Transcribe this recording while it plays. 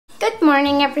Good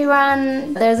morning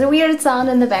everyone! There's a weird sound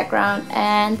in the background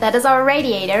and that is our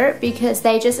radiator because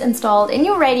they just installed a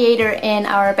new radiator in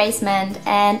our basement,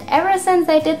 and ever since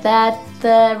they did that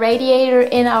the radiator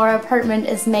in our apartment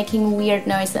is making weird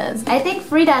noises. I think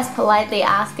Frida is politely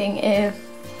asking if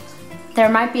there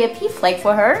might be a pee flake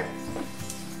for her.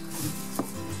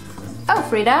 Oh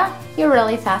Frida, you're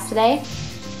really fast today.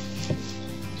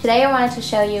 Today I wanted to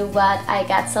show you what I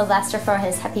got Sylvester for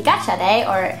his Happy Gacha Day,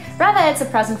 or rather it's a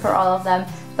present for all of them,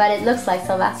 but it looks like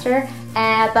Sylvester.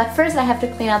 But first I have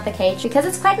to clean out the cage because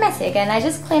it's quite messy again. I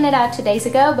just cleaned it out 2 days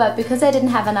ago, but because I didn't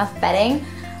have enough bedding,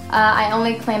 I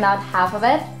only cleaned out half of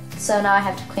it, so now I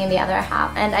have to clean the other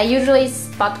half. And I usually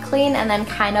spot clean and then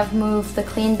kind of move the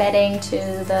clean bedding to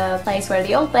the place where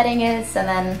the old bedding is and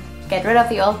then get rid of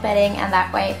the old bedding, and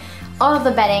that way all of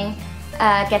the bedding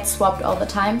gets swapped all the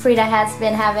time. Frida has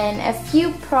been having a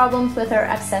few problems with her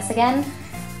abscess again,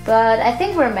 but I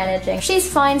think we're managing. She's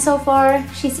fine so far,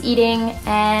 she's eating,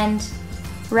 and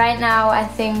right now I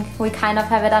think we kind of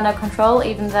have it under control,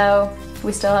 even though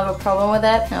we still have a problem with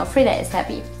it. No, Frida is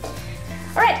happy.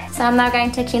 Alright, so I'm now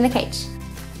going to clean the cage.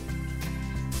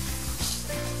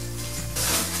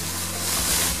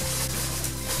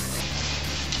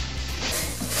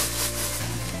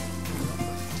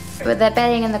 But the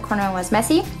bedding in the corner was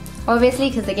messy, obviously,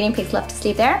 because the guinea pigs love to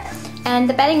sleep there. And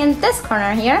the bedding in this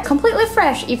corner here, completely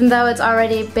fresh, even though it's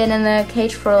already been in the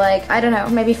cage for like, I don't know,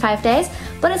 maybe 5 days.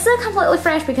 But it's still completely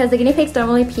fresh because the guinea pigs don't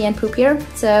really pee and poop here.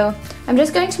 So I'm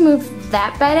just going to move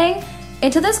that bedding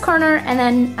into this corner, and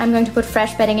then I'm going to put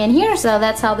fresh bedding in here, so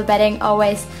that's how the bedding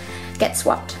always gets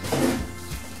swapped.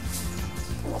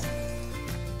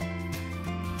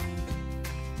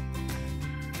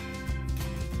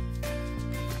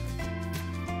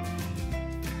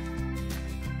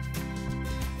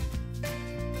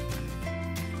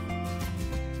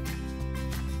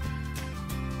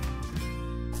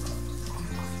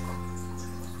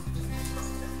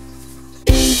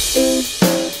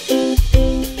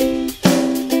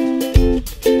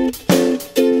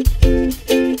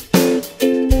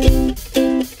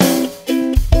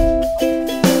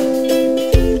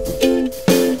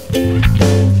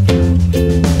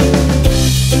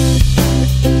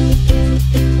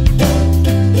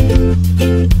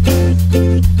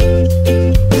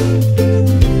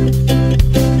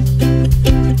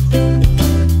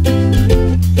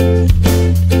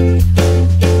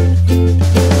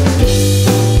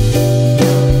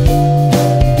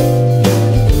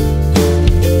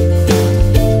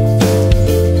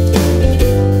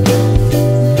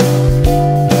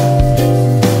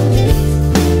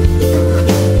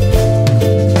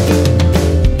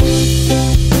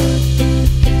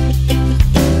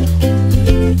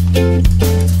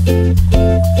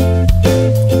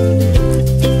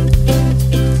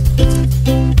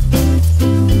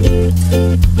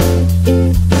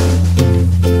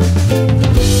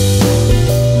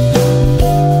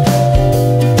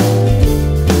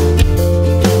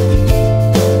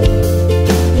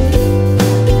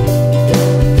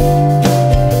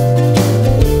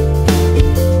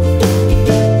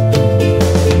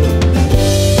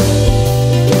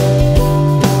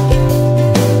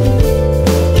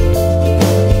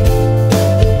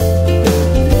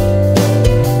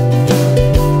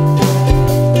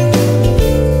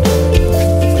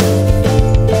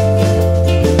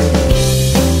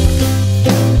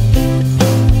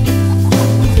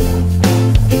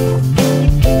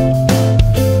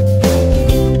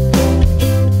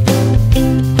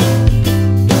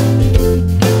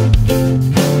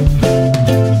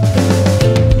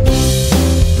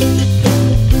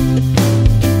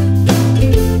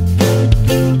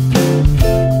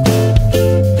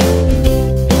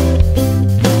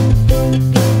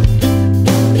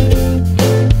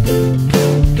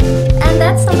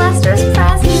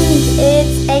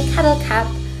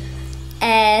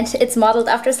 It's modeled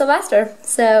after Sylvester.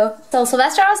 So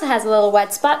Sylvester also has a little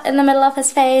white spot in the middle of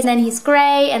his face, and then he's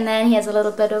gray, and then he has a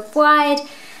little bit of white,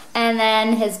 and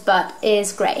then his butt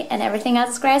is gray, and everything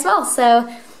else is gray as well. So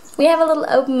we have a little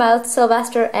open mouth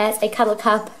Sylvester as a cuddle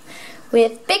cup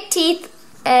with big teeth,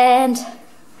 and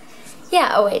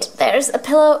yeah, oh wait, there's a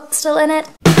pillow still in it.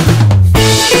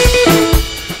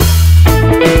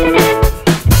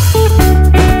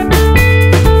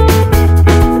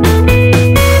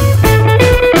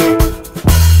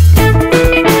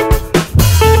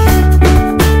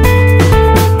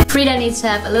 To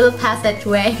have a little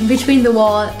passageway between the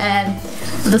wall and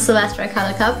the Sylvester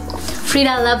cuddle cup.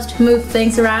 Frida loves to move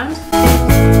things around.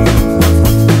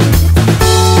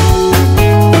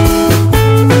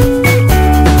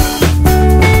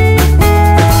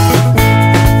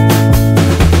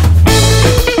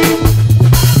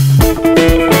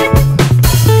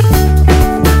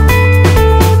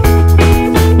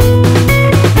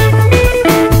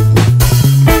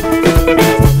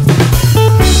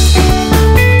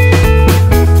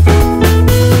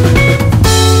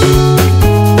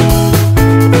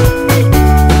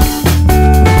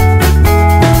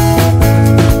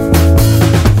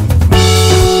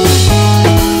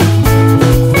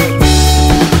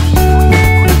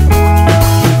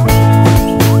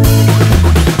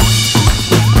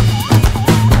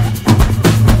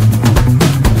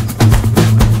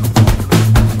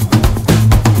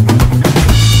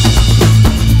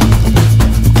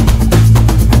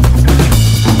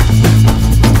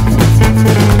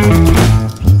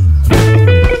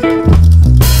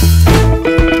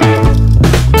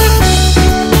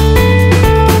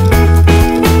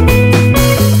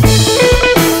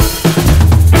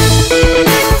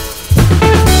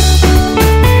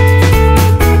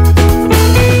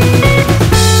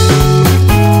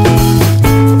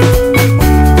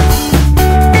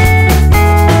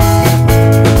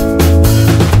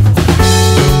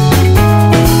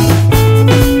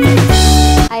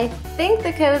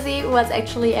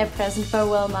 present for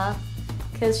Wilma,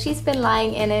 because she's been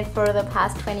lying in it for the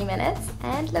past 20 minutes.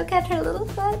 And look at her little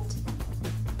foot.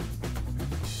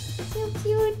 So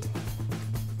cute.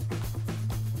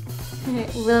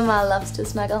 Wilma loves to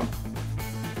snuggle.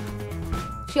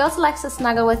 She also likes to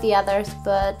snuggle with the others,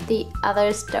 but the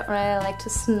others don't really like to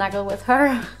snuggle with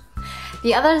her.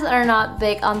 The others are not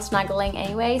big on snuggling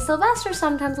anyway. Sylvester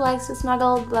sometimes likes to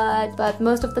snuggle, but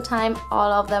most of the time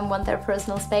all of them want their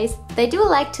personal space. They do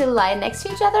like to lie next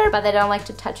to each other, but they don't like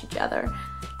to touch each other.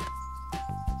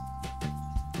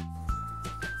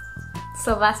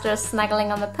 Sylvester is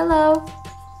snuggling on the pillow.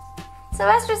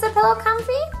 Sylvester, is the pillow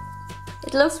comfy?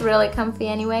 It looks really comfy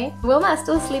anyway. Wilma is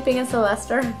still sleeping in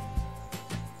Sylvester.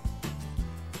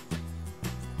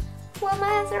 Wilma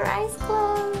has her eyes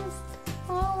closed.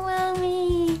 Oh,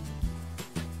 Wilmy.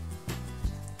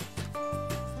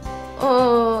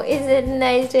 Oh, is it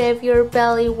nice to have your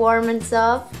belly warm and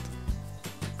soft?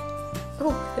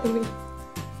 Oh, Wilmy.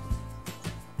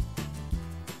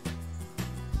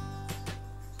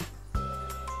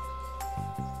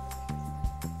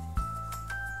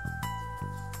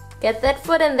 Get that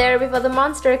foot in there before the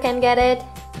monster can get it.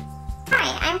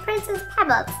 Hi, I'm Princess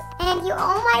Pebbles, and you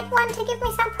all might want to give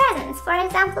me some presents, for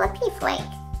example a pea flake.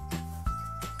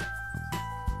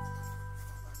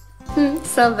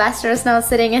 Sylvester is now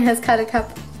sitting in his cuddle cup.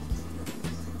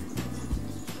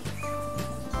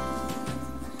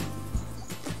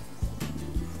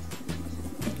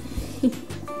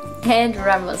 And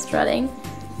Rumble strutting.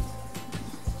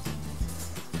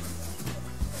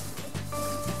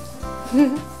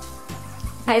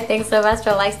 I think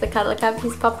Sylvester likes the cuddle cup.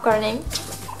 He's popcorning.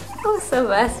 Oh,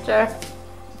 Sylvester.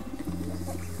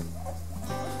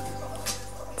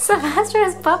 Sylvester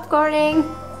is popcorning.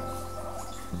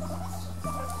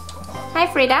 Hi,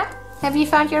 Frida. Have you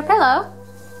found your pillow?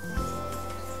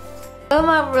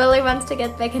 Wilma really wants to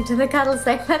get back into the cuddle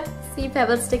segment. See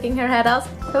Pebbles sticking her head out.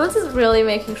 Pebbles is really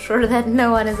making sure that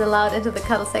no one is allowed into the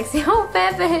cuddle section. Oh,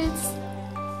 Pebbles!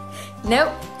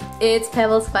 Nope. It's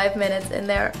Pebbles 5 minutes in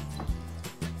there.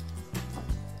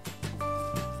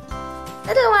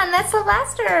 Little one, that's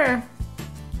Sylvester.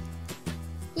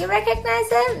 You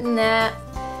recognize him? Nah.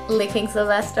 Licking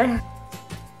Sylvester.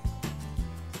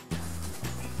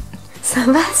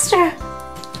 Sylvester!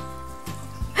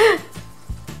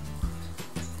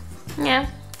 Yeah,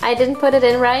 I didn't put it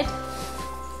in right.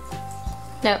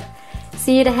 No.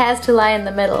 See, it has to lie in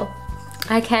the middle.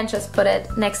 I can't just put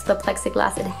it next to the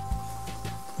plexiglass.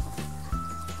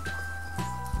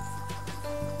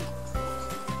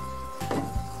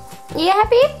 You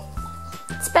happy?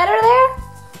 It's better there?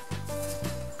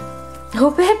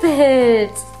 Oh,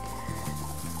 Pippet!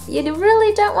 You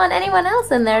really don't want anyone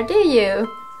else in there, do you?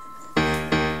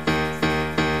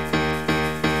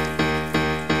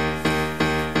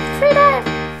 Frida!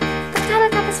 The cuddle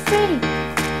cup is free!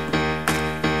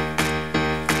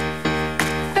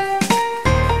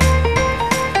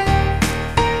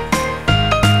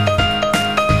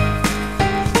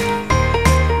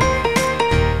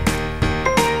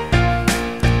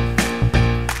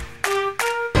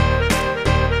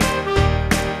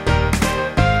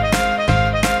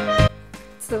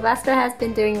 Sylvester has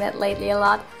been doing that lately a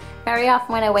lot. Very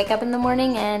often when I wake up in the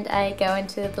morning and I go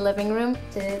into the living room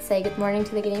to say good morning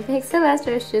to the guinea pig,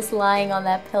 Sylvester is just lying on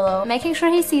that pillow, making sure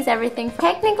he sees everything.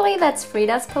 Technically that's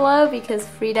Frida's pillow because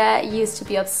Frida used to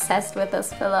be obsessed with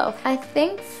this pillow. I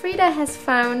think Frida has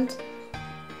found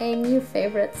a new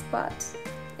favorite spot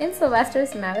in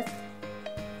Sylvester's mouth.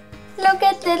 Look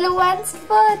at little one's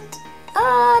foot!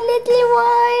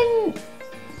 Oh,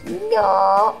 little one!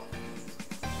 No!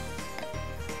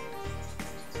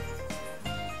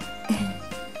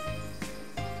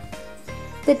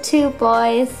 The two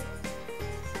boys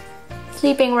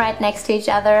sleeping right next to each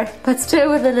other, but still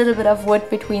with a little bit of wood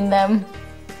between them.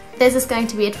 This is going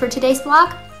to be it for today's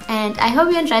vlog, and I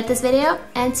hope you enjoyed this video,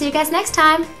 and see you guys next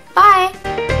time.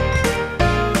 Bye!